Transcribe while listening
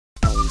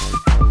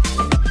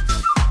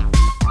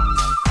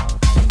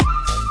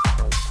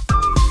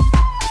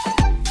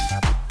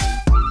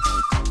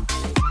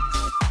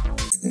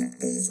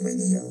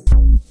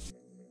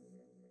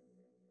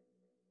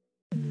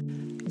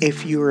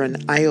If you're an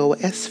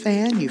iOS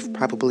fan, you've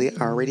probably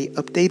already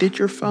updated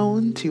your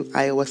phone to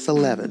iOS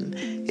 11.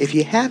 If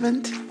you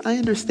haven't, I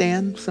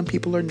understand some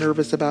people are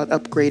nervous about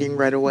upgrading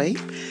right away.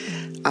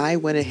 I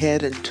went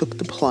ahead and took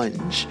the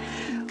plunge.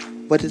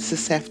 What does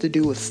this have to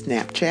do with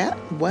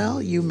Snapchat? Well,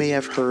 you may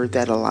have heard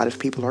that a lot of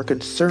people are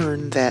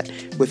concerned that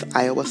with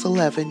iOS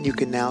 11, you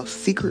can now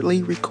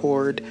secretly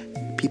record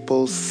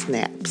people's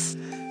snaps.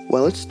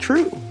 Well, it's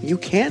true. You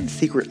can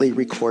secretly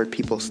record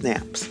people's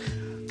snaps.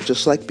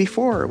 Just like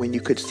before, when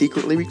you could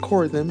secretly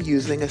record them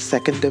using a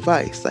second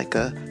device, like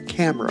a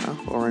camera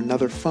or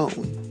another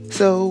phone.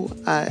 So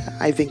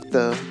I think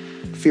the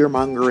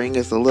fear-mongering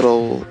is a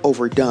little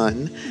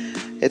overdone.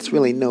 It's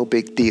really no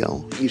big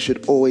deal. You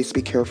should always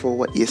be careful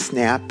what you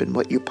snap and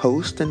what you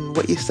post and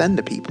what you send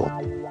to people.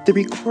 The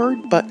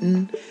record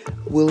button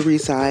will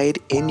reside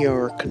in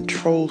your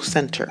control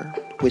center,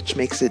 which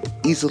makes it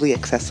easily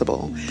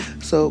accessible.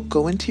 So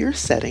go into your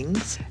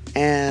settings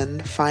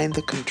and find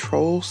the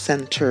control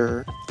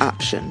center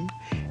option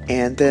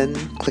and then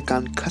click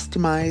on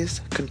customize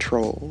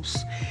controls.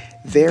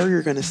 There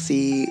you're going to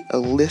see a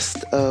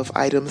list of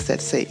items that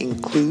say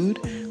include.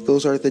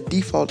 Those are the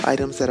default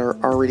items that are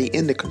already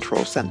in the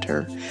control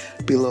center.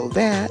 Below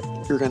that,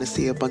 you're going to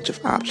see a bunch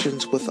of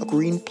options with a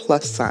green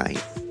plus sign.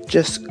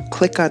 Just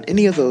click on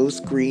any of those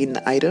green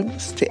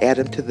items to add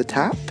them to the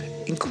top,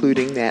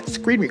 including that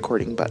screen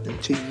recording button.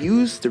 To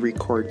use the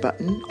record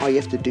button, all you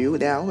have to do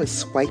now is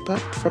swipe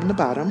up from the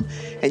bottom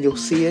and you'll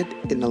see it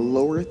in the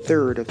lower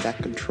third of that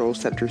control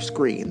center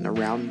screen, the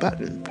round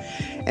button.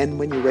 And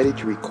when you're ready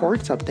to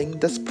record something,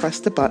 just press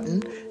the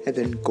button and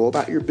then go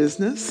about your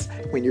business.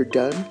 When you're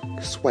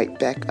done, swipe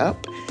back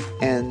up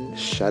and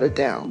shut it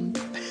down.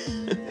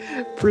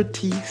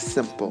 Pretty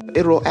simple.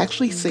 It will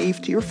actually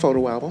save to your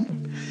photo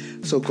album.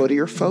 So go to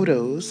your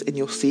photos and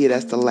you'll see it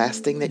as the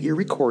last thing that you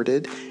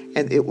recorded,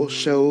 and it will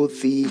show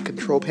the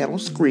control panel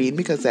screen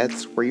because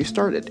that's where you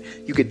started.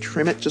 You could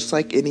trim it just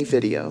like any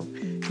video,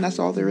 and that's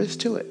all there is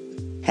to it.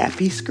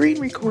 Happy screen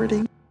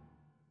recording!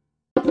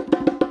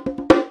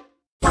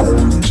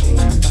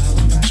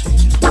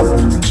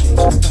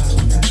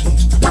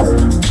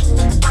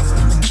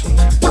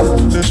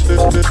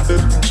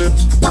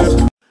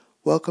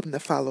 Welcome to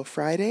Follow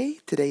Friday.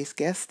 Today's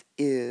guest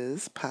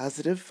is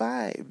Positive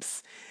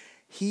Vibes.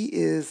 He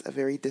is a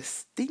very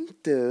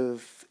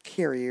distinctive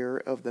carrier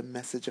of the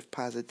message of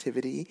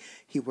positivity.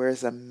 He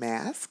wears a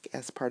mask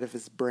as part of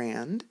his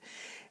brand,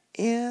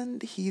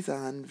 and he's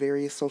on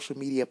various social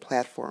media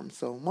platforms,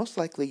 so most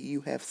likely you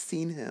have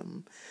seen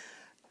him.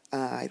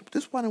 I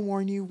just want to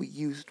warn you, we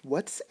used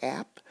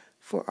WhatsApp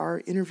for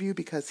our interview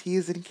because he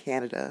is in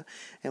Canada,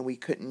 and we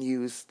couldn't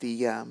use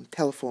the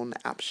telephone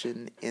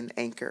option in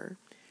Anchor.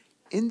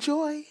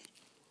 Enjoy!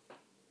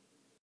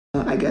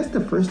 I guess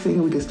the first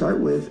thing we could start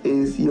with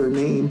is your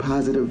name,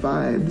 Positive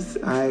Vibes.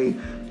 I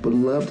would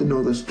love to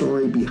know the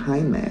story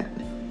behind that.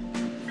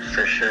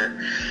 For sure.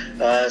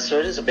 So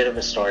it is a bit of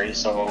a story.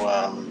 So,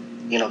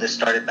 this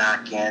started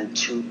back in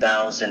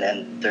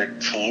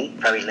 2013,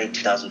 probably late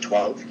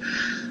 2012.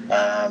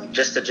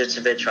 Just the gist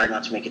of it, try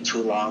not to make it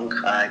too long.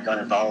 I got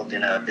involved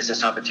in a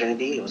business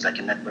opportunity. It was like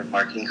a network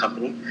marketing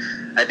company.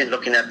 I've been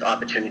looking at the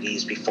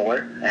opportunities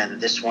before, and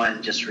this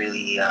one just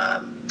really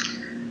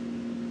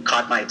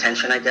caught my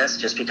attention, I guess,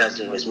 just because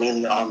it was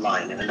mainly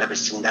online, and I've never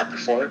seen that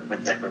before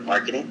with network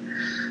marketing.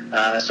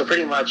 So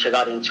pretty much I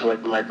got into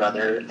it with my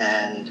brother,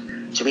 and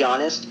to be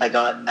honest, I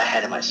got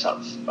ahead of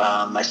myself.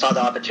 I saw the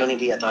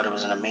opportunity. I thought it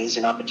was an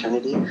amazing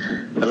opportunity,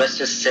 but let's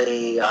just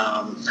say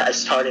I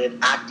started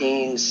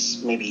acting,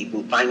 maybe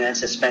even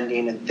finance and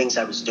spending and things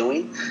I was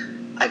doing.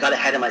 I got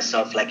ahead of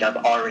myself, like I've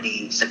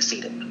already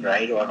succeeded,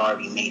 right? Or I've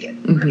already made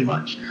it, pretty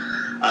much.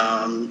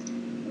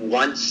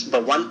 One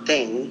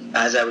thing,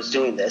 as I was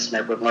doing this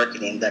network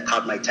marketing, that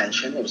caught my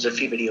attention, it was a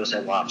few videos I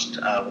watched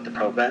with the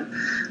program,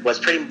 was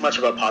pretty much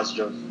about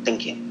positive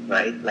thinking,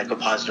 right? Like a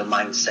positive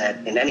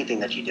mindset in anything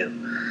that you do.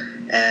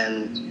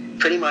 And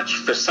pretty much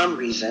for some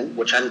reason,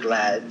 which I'm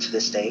glad to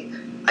this day,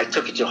 I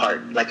took it to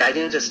heart. Like I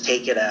didn't just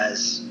take it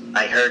as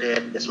I heard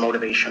it, it's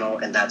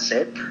motivational, and that's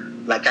it.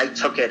 Like I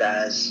took it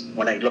as,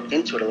 when I looked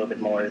into it a little bit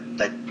more,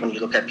 like when you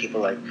look at people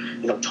like,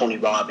 Tony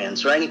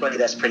Robbins or anybody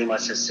that's pretty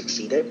much has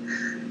succeeded,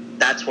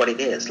 that's what it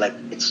is. Like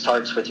it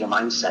starts with your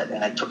mindset,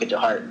 and I took it to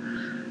heart.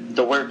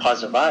 The word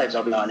positive vibes,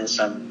 I'll be honest,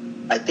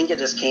 I think it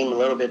just came a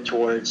little bit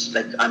towards,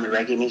 like, I'm a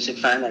reggae music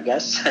fan, I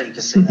guess. You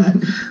could say that.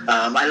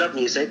 I love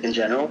music in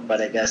general, but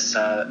I guess,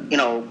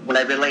 when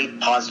I relate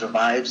positive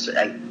vibes,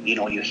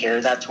 you hear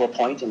that to a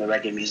point in the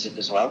reggae music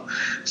as well.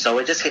 So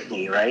it just hit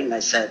me, right? And I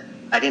said,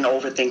 I didn't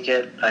overthink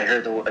it. I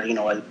heard the word,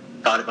 I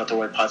thought about the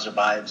word positive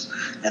vibes,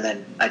 and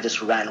then I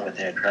just ran with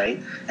it,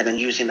 right? And then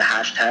using the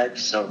hashtag,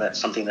 so that's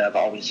something that I've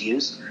always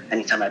used.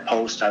 Anytime I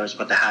post, I always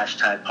put the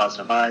hashtag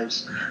positive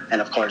vibes,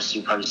 and of course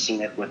you've probably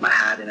seen it with my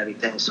hat and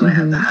everything, so I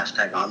have the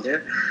hashtag on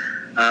there.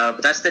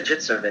 But that's the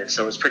gist of it.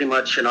 So it's pretty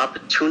much an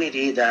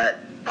opportunity that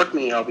put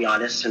me, I'll be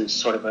honest, in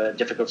sort of a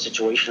difficult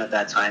situation at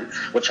that time,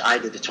 which I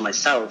did it to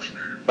myself.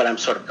 But I'm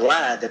sort of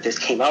glad that this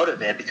came out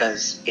of it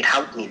because it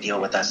helped me deal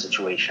with that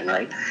situation,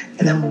 right?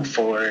 And then move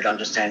forward,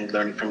 understanding,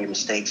 learning from your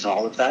mistakes and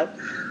all of that.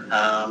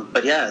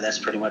 But yeah, that's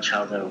pretty much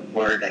how the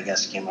word, I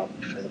guess, came up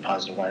for the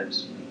Positive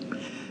Vibes.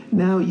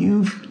 Now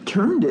you've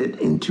turned it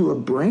into a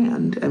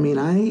brand. I mean,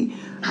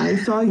 I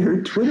saw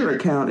your Twitter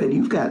account and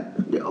you've got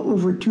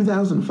over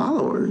 2,000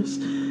 followers.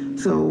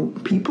 So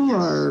people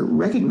are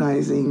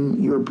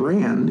recognizing your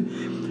brand,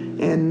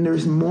 and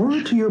there's more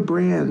to your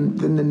brand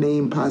than the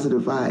name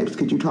Positive Vibes.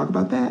 Could you talk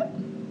about that?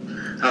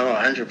 Oh,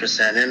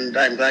 100%. And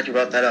I'm glad you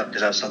brought that up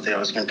because that was something I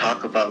was going to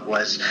talk about.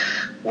 Was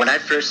when I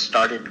first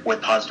started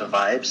with Positive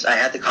Vibes, I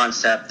had the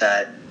concept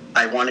that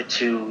I wanted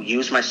to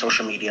use my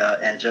social media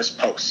and just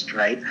post,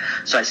 right?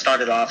 So I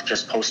started off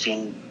just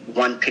posting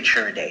one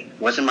picture a day.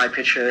 It wasn't my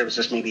picture. It was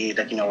just maybe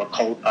like, a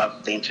quote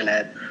off the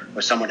internet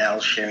or someone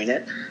else sharing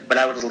it. But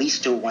I would at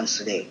least do it once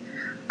a day.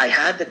 I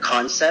had the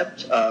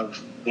concept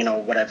of,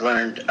 what I've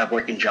learned of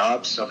working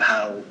jobs, of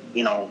how,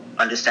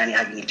 understanding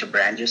how you need to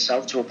brand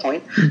yourself to a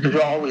point. Because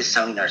we're always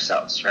selling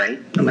ourselves, right?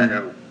 No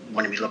matter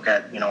when we look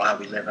at, how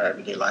we live our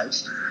everyday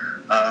lives.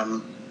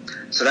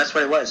 So that's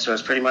what it was. So it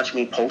was pretty much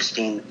me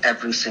posting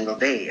every single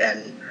day.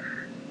 And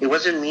it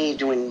wasn't me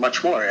doing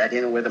much more. I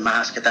didn't wear the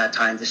mask at that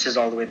time. This is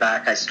all the way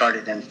back. I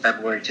started in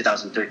February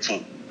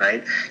 2013,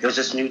 right? It was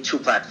just new 2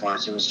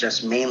 platforms. It was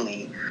just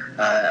mainly,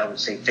 I would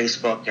say,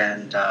 Facebook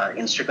and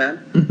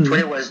Instagram.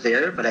 Twitter was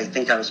there, but I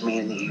think I was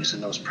mainly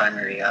using those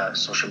primary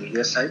social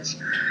media sites.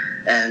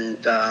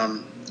 And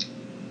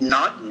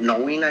not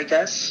knowing, I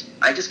guess,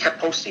 I just kept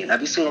posting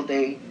every single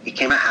day. It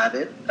became a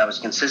habit. I was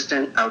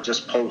consistent. I would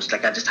just post.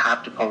 Like, I just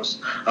have to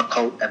post a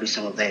quote every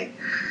single day.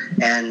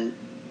 And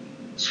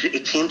so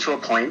it came to a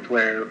point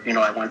where,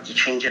 I wanted to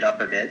change it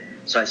up a bit.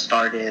 So I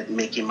started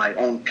making my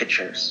own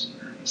pictures.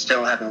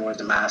 Still haven't worn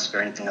the mask or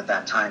anything at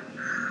that time.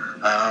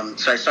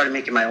 So I started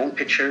making my own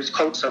pictures,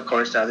 quotes, of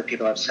course, that other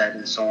people have said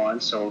and so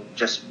on. So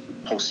just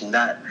posting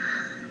that.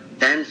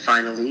 Then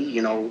finally,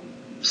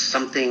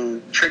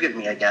 something triggered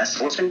me, I guess.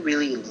 I wasn't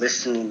really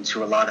listening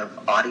to a lot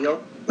of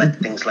audio, like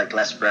things like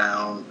Les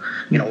Brown,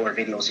 or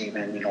videos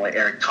even,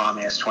 Eric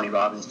Thomas, Tony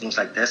Robbins, things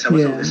like this. I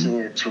wasn't listening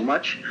to it too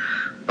much.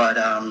 But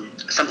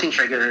something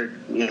triggered,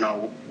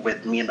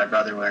 with me and my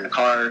brother were in a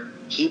car.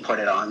 He put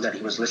it on that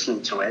he was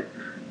listening to it,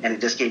 and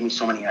it just gave me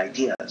so many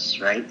ideas,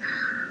 right?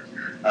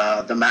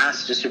 The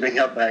mask, just to bring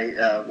up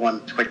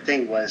one quick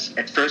thing, was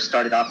at first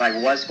started off,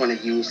 I was going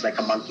to use like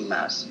a monkey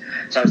mask.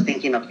 So I was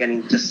thinking of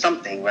getting to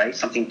something, right?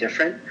 Something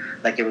different.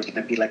 Like it was going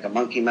to be like a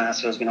monkey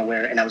mask I was going to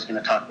wear, and I was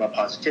going to talk about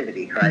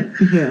positivity, right?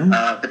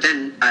 But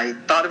then I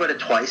thought about it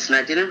twice, and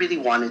I didn't really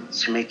want it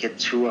to make it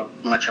too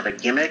much of a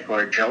gimmick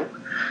or a joke.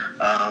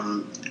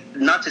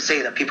 Not to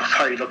say that people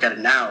probably look at it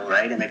now,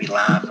 right, and maybe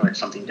laugh or it's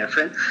something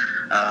different.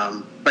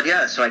 But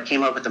yeah, so I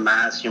came up with the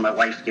mask. My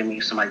wife gave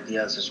me some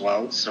ideas as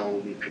well.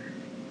 So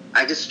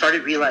I just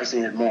started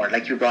realizing it more,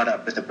 like you brought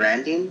up with the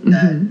branding,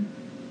 that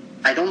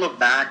I don't look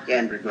back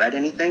and regret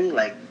anything.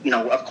 Like,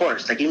 of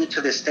course, like even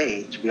to this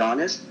day, to be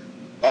honest,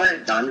 all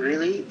I've done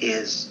really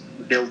is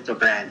build the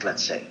brand,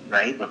 let's say,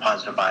 right, with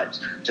Positive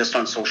Vibes, just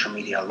on social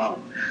media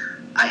alone.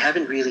 I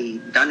haven't really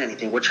done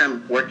anything, which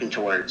I'm working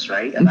towards,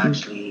 right? I've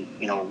actually,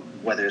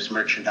 whether it's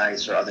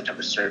merchandise or other type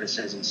of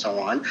services and so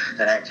on,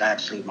 that I can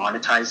actually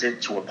monetize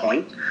it to a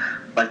point.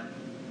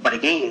 But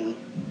again,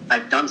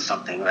 I've done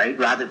something, right?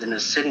 Rather than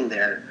just sitting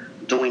there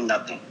doing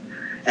nothing.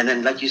 And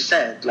then, like you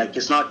said, like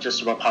it's not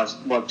just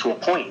about to a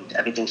point,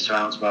 everything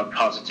surrounds about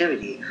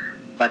positivity.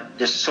 But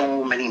there's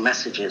so many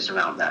messages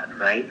around that,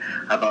 right?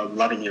 About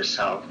loving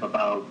yourself,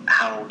 about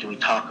how do we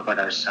talk about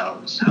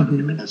ourselves, how do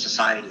we live in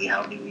society,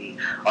 how do we,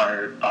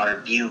 our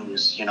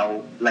views,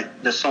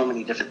 like there's so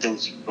many different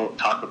things you can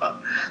talk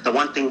about. The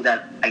one thing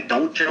that I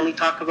don't generally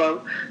talk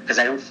about, because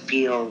I don't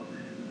feel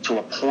to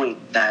a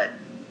point that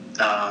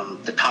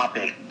the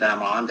topic that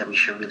I'm on, that we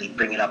should really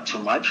bring it up too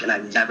much, and I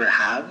never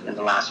have in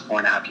the last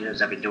 4.5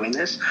 years I've been doing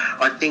this,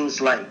 are things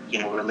like,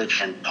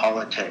 religion,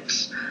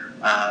 politics,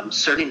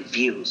 certain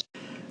views.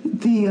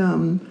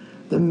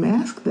 The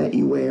mask that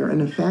you wear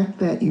and the fact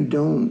that you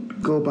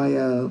don't go by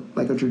a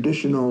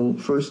traditional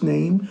first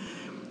name,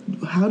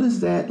 how does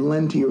that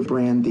lend to your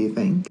brand, do you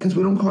think? Because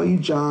we don't call you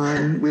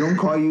John, we don't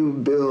call you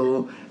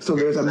Bill, so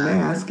there's a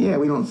mask. Yeah,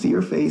 we don't see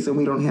your face and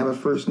we don't have a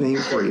first name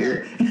for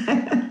you.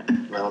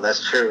 No,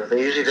 that's true.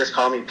 They usually just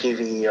call me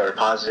PV or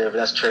Positive.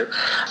 That's true.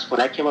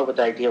 When I came up with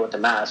the idea with the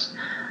mask,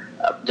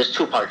 there's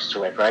 2 parts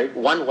to it, right?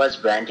 One was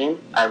branding.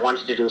 I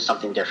wanted to do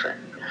something different.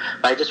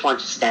 But I just wanted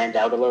to stand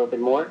out a little bit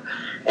more.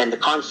 And the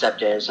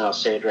concept is, and I'll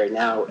say it right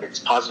now, it's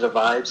Positive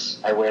Vibes.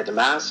 I wear the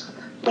mask.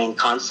 Main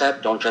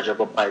concept, don't judge a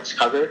book by its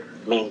cover.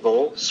 Main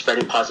goal,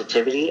 spreading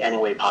positivity any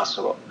way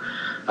possible.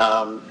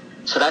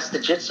 So that's the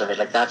gist of it.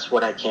 Like, that's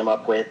what I came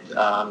up with.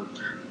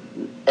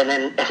 And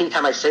then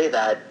anytime I say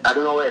that, I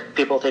don't know if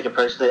people take it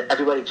personally.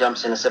 Everybody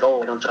jumps in and said,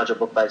 "Oh, I don't judge a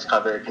book by its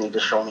cover. Can you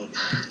just show me?"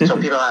 So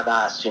people have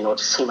asked, to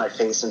see my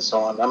face and so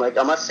on. I'm like,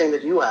 I'm not saying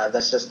that you have.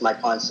 That's just my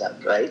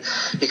concept, right?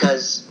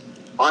 Because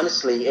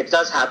honestly, it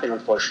does happen,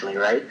 unfortunately,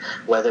 right?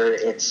 Whether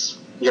it's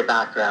your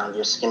background,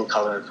 your skin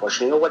color,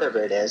 unfortunately, or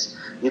whatever it is,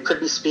 you could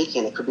be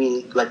speaking. It could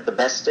be like the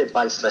best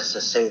advice, let's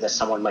just say, that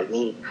someone might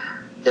need.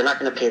 They're not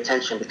going to pay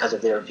attention because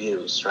of their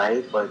views,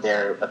 right? Or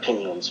their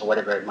opinions or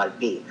whatever it might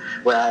be.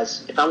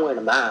 Whereas if I'm wearing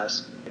a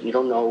mask, you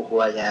don't know who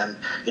I am.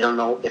 You don't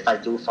know if I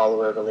do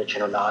follow a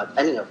religion or not,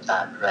 any of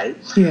that, right?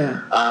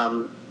 Yeah.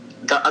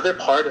 The other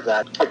part of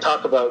that, I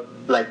talk about,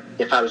 like,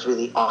 if I was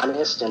really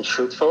honest and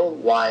truthful,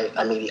 why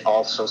I maybe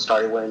also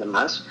started wearing the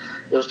mask.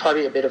 It was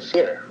probably a bit of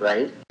fear,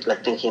 right?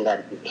 Like thinking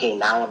that, hey,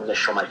 now I'm going to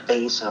show my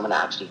face and I'm going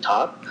to actually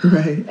talk.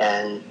 Right.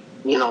 And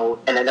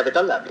and I've never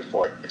done that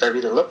before. If I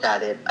really look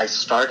at it, I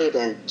started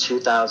in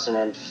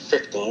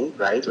 2015,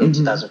 right? Late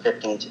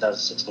 2015,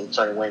 2016,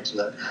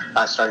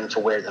 starting to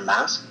wear the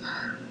mask.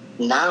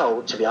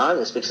 Now, to be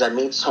honest, because I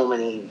made so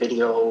many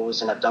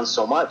videos and I've done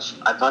so much,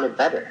 I've done it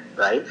better,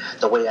 right?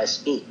 The way I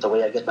speak, the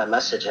way I get my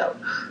message out.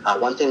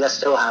 One thing that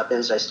still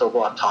happens, I still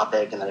go off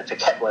topic and then I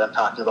forget what I'm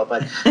talking about,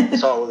 but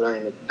it's all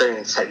learning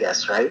experience, I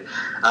guess, right?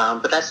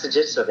 But that's the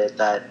gist of it,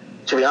 that,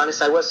 to be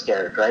honest, I was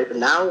scared, right? But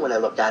now when I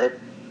look at it,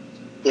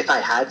 if I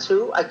had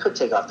to, I could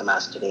take off the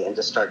mask today and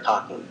just start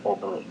talking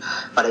openly.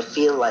 But I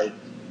feel like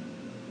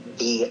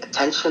the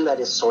attention that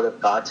is sort of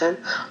gotten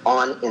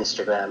on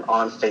Instagram,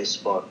 on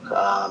Facebook,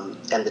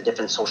 and the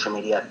different social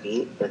media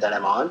feed that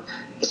I'm on,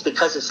 is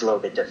because it's a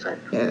little bit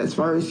different. As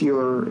far as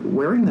you're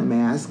wearing the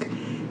mask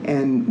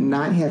and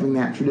not having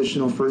that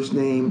traditional first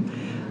name,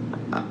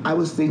 I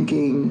was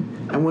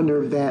thinking, I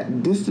wonder if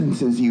that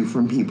distances you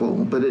from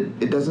people, but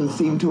it doesn't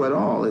seem to at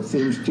all. It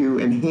seems to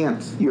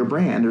enhance your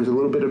brand. There's a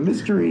little bit of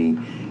mystery,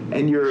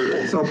 and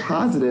you're so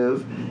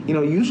positive.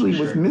 Usually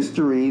with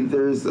mystery,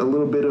 there's a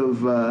little bit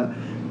of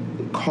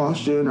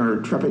caution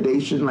or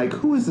trepidation, like,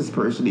 who is this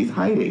person? He's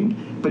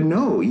hiding. But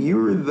no,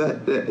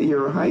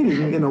 you're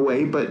hiding in a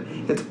way, but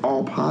it's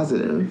all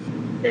positive.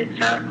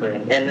 Exactly.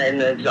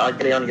 And I'll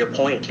get on your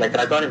point. Like,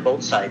 I've gone on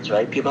both sides,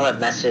 right? People have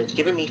messaged,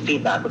 giving me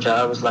feedback, which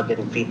I always love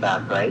getting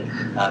feedback, right?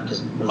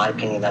 Because in my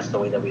opinion, that's the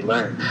way that we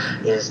learn,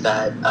 is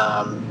that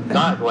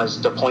God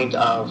was the point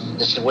of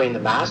this wearing the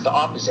mask, the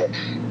opposite.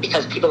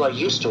 Because people are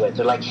used to it.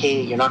 They're like,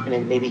 hey, you're not going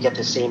to maybe get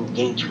the same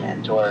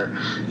engagement, or,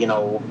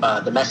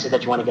 the message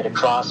that you want to get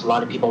across. A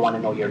lot of people want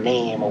to know your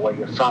name or where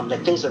you're from,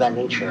 like things of that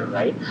nature,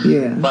 right?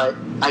 Yeah. But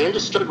I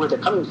understood where they're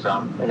coming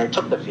from, and I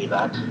took the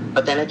feedback,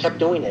 but then I kept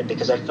doing it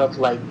because I felt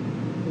like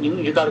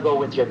you got to go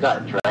with your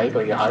gut, right,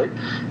 or your heart.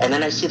 And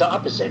then I see the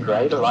opposite,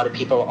 right? A lot of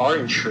people are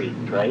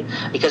intrigued, right?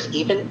 Because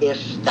even if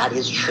that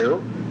is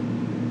true,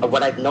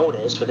 what I've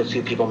noticed with a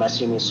few people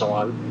messaging me and so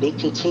on, they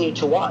continue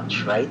to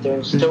watch, right?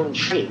 They're still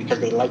intrigued because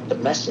they like the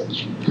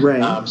message.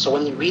 Right. So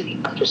when they really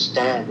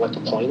understand what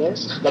the point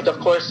is, like, of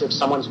course, if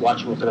someone's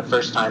watching me for the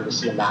first time to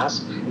see a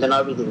mask, and they're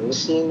not really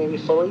listening maybe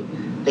fully,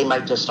 they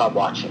might just stop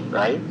watching,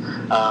 right?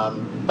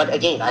 But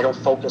again, I don't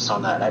focus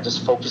on that. I'm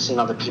just focusing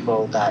on the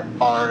people that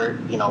are,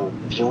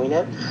 viewing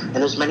it. And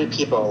there's many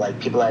people, like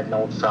people I've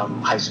known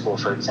from high school,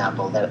 for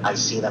example, that I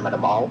see them at a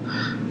mall.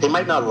 They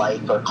might not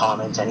like or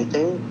comment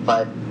anything,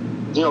 but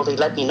they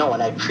let me know,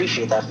 and I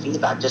appreciate that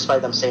feedback just by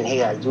them saying,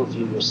 hey, I do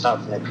view your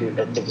stuff, and I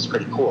think it's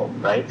pretty cool,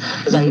 right?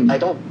 Because I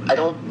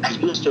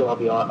used to,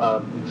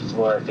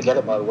 before I forget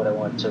about what I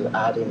want to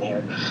add in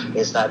here,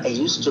 is that I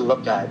used to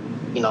look at,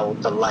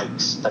 the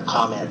likes, the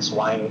comments,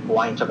 why am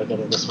I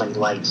getting this many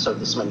likes or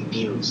this many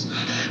views?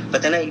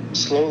 But then I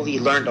slowly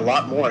learned a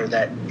lot more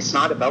that it's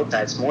not about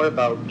that. It's more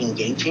about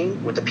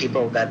engaging with the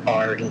people that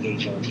are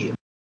engaging with you.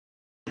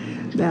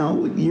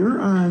 Now, you're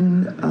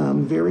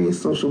on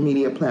various social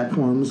media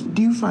platforms.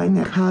 Do you find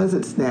that because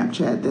it's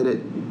Snapchat that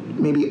it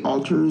maybe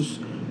alters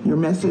your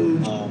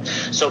message?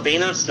 So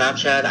being on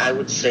Snapchat, I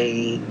would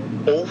say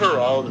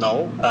overall,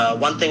 no.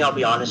 One thing I'll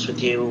be honest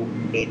with you,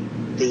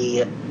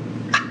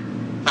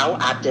 how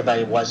active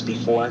I was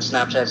before on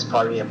Snapchat is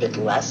probably a bit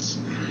less,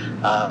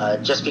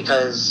 just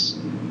because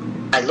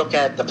I look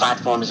at the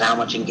platforms and how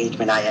much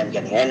engagement I am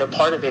getting. And a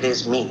part of it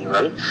is me,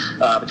 right?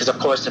 Because, of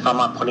course, if I'm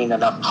not putting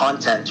enough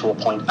content to a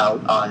point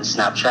out on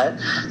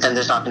Snapchat, then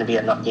there's not going to be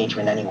enough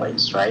engagement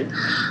anyways, right?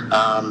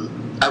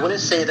 I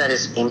wouldn't say that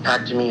it's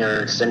impacted me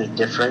or it's any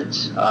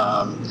different.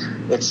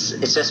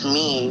 It's just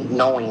me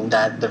knowing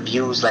that the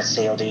views, let's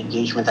say, or the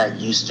engagement that I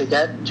used to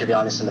get, to be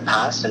honest, in the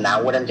past, and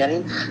now what I'm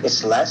getting,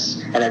 it's less,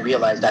 and I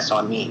realize that's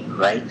on me,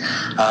 right?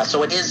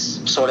 So it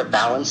is sort of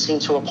balancing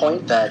to a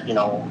point that,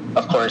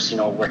 of course,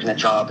 working a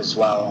job as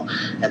well,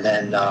 and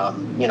then,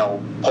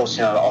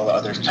 posting on all the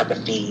other type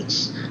of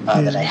feeds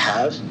that I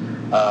have.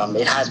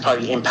 It has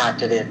probably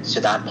impacted it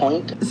to that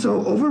point.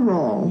 So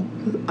overall,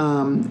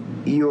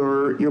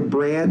 your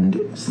brand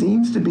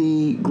seems to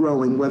be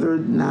growing, whether or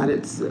not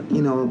it's,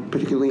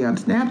 particularly on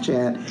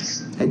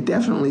Snapchat. I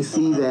definitely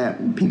see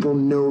that people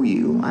know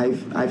you.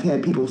 I've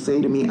had people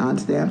say to me on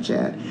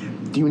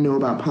Snapchat, do you know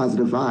about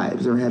Positive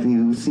Vibes, or have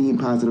you seen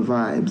Positive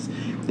Vibes?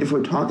 If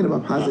we're talking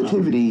about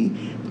positivity,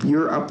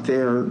 you're up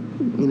there,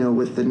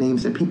 with the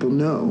names that people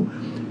know.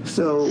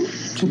 So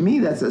to me,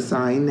 that's a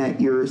sign that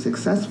you're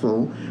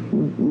successful.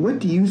 What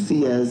do you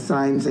see as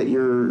signs that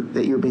you're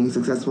being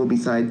successful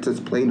besides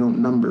just plain old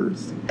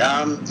numbers?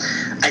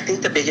 I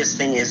think the biggest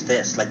thing is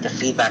this, like the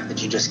feedback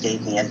that you just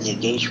gave me and the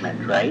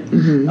engagement, right?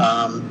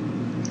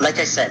 Like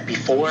I said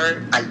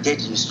before, I did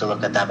used to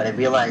look at that, but I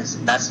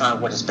realized that's not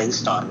what it's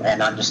based on,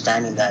 and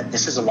understanding that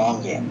this is a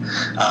long game.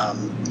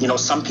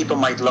 Some people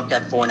might look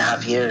at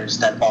 4.5 years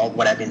that all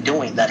what I've been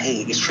doing, that,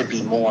 hey, it should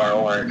be more,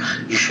 or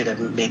you should have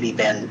maybe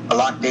been a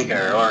lot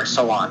bigger, or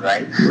so on,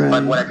 right?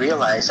 But what I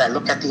realized, I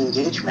look at the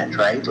engagement,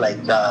 right?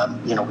 Like,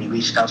 we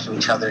reached out to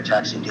each other to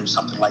actually do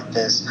something like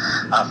this.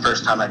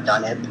 First time I've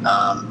done it.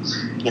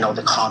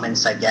 The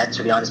comments I get,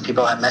 to be honest,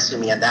 people have messaged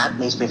me, and that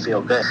makes me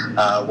feel good.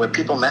 Where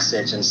people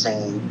message and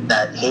saying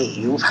that, hey,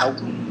 you've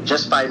helped me,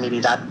 just by maybe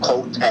that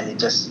quote, and it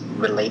just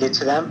related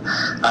to them,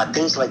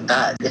 things like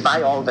that. If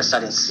I all of a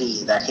sudden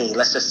see that, hey,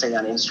 let's just say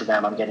on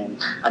Instagram I'm getting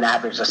an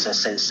average, let's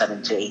just say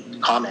 7 to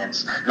 8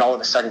 comments, and all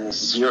of a sudden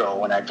it's 0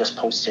 when I just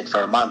posted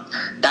for a month,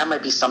 that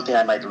might be something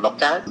I might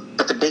look at.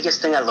 But the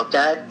biggest thing I look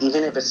at,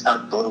 even if it's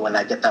out blue and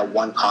I get that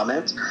one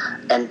comment,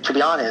 and to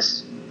be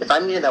honest, if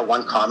I'm getting that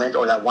one comment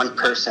or that one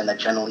person that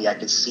generally I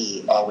could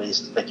see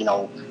always,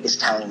 is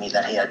telling me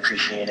that, hey, I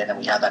appreciate it, and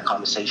we have that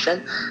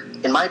conversation,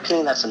 in my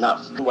opinion, that's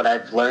enough. What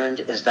I've learned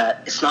is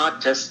that it's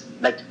not just,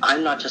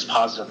 I'm not just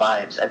Positive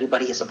Vibes.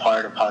 Everybody is a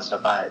part of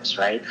Positive Vibes,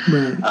 right?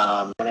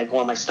 When I go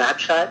on my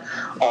Snapchat,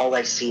 all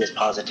I see is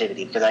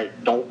positivity, because I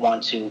don't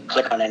want to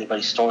click on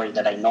anybody's story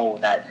that I know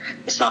that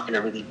it's not going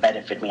to really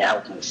benefit me or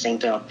help me. Same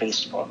thing on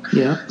Facebook.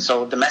 Yeah.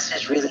 So the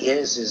message really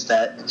is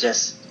that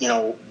just,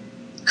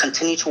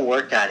 continue to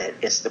work at it.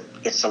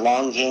 It's a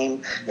long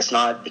game. It's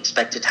not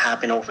expected to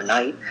happen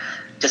overnight.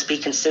 Just be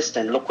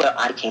consistent. Look where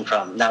I came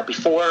from. Now,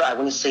 before, I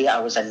wouldn't say I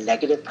was a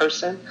negative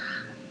person,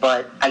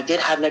 but I did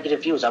have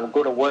negative views. I would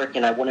go to work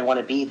and I wouldn't want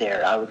to be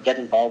there. I would get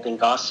involved in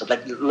gossip,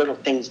 like little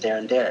things there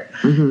and there.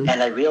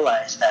 And I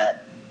realized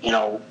that,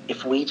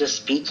 if we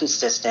just be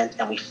consistent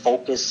and we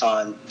focus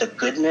on the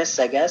goodness,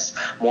 I guess,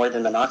 more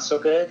than the not so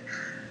good,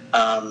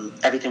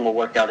 everything will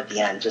work out at the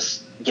end.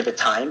 Just give it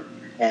time.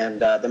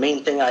 And the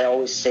main thing I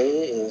always say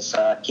is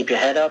keep your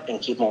head up and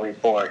keep moving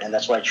forward. And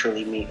that's what I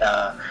truly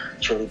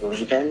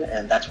believe in.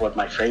 And that's what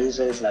my phrase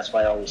is. And that's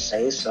what I always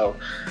say. So,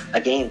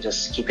 again,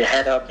 just keep your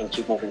head up and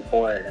keep moving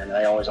forward. And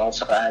I always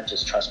also add,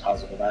 just trust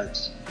Positive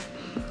Vibes.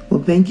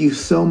 Well, thank you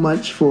so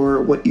much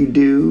for what you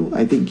do.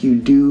 I think you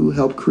do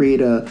help create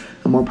a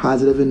more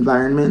positive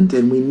environment,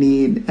 and we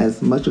need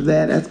as much of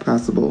that as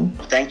possible.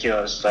 Thank you.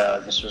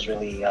 This was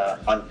really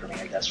fun for me,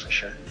 I guess, for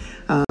sure.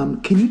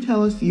 Can you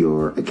tell us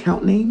your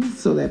account name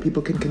so that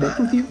people can connect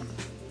with you?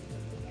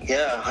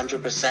 Yeah,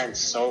 100%.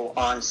 So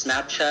on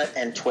Snapchat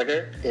and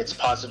Twitter, it's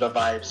Positive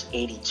Vibes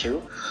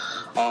 82.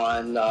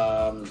 On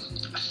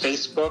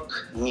Facebook,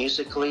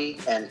 Musically,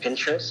 and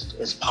Pinterest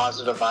is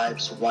Positive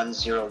Vibes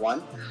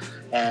 101.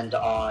 And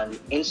on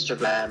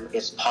Instagram,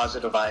 it's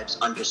Positive Vibes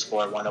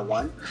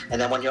 _101.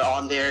 And then when you're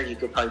on there, you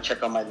could probably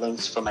check out my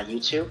links for my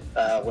YouTube,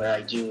 where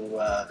I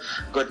do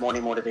good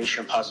morning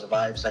motivation, positive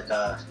vibes, like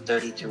a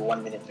 30 to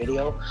 1 minute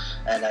video.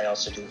 And I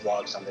also do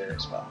vlogs on there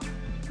as well.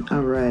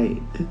 All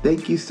right.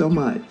 Thank you so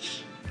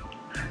much.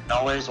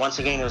 No worries. Once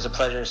again, it was a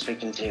pleasure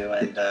speaking to you,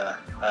 and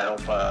I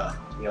hope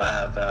you'll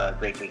have a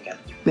great weekend.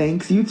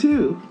 Thanks, you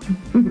too.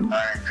 All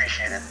right,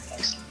 appreciate it.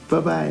 Thanks.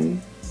 Bye-bye.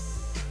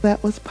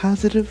 That was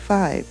Positive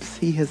Vibes.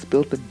 He has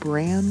built a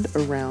brand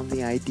around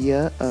the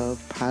idea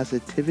of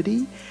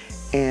positivity,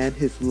 and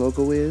his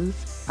logo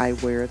is I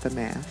Wear the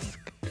Mask.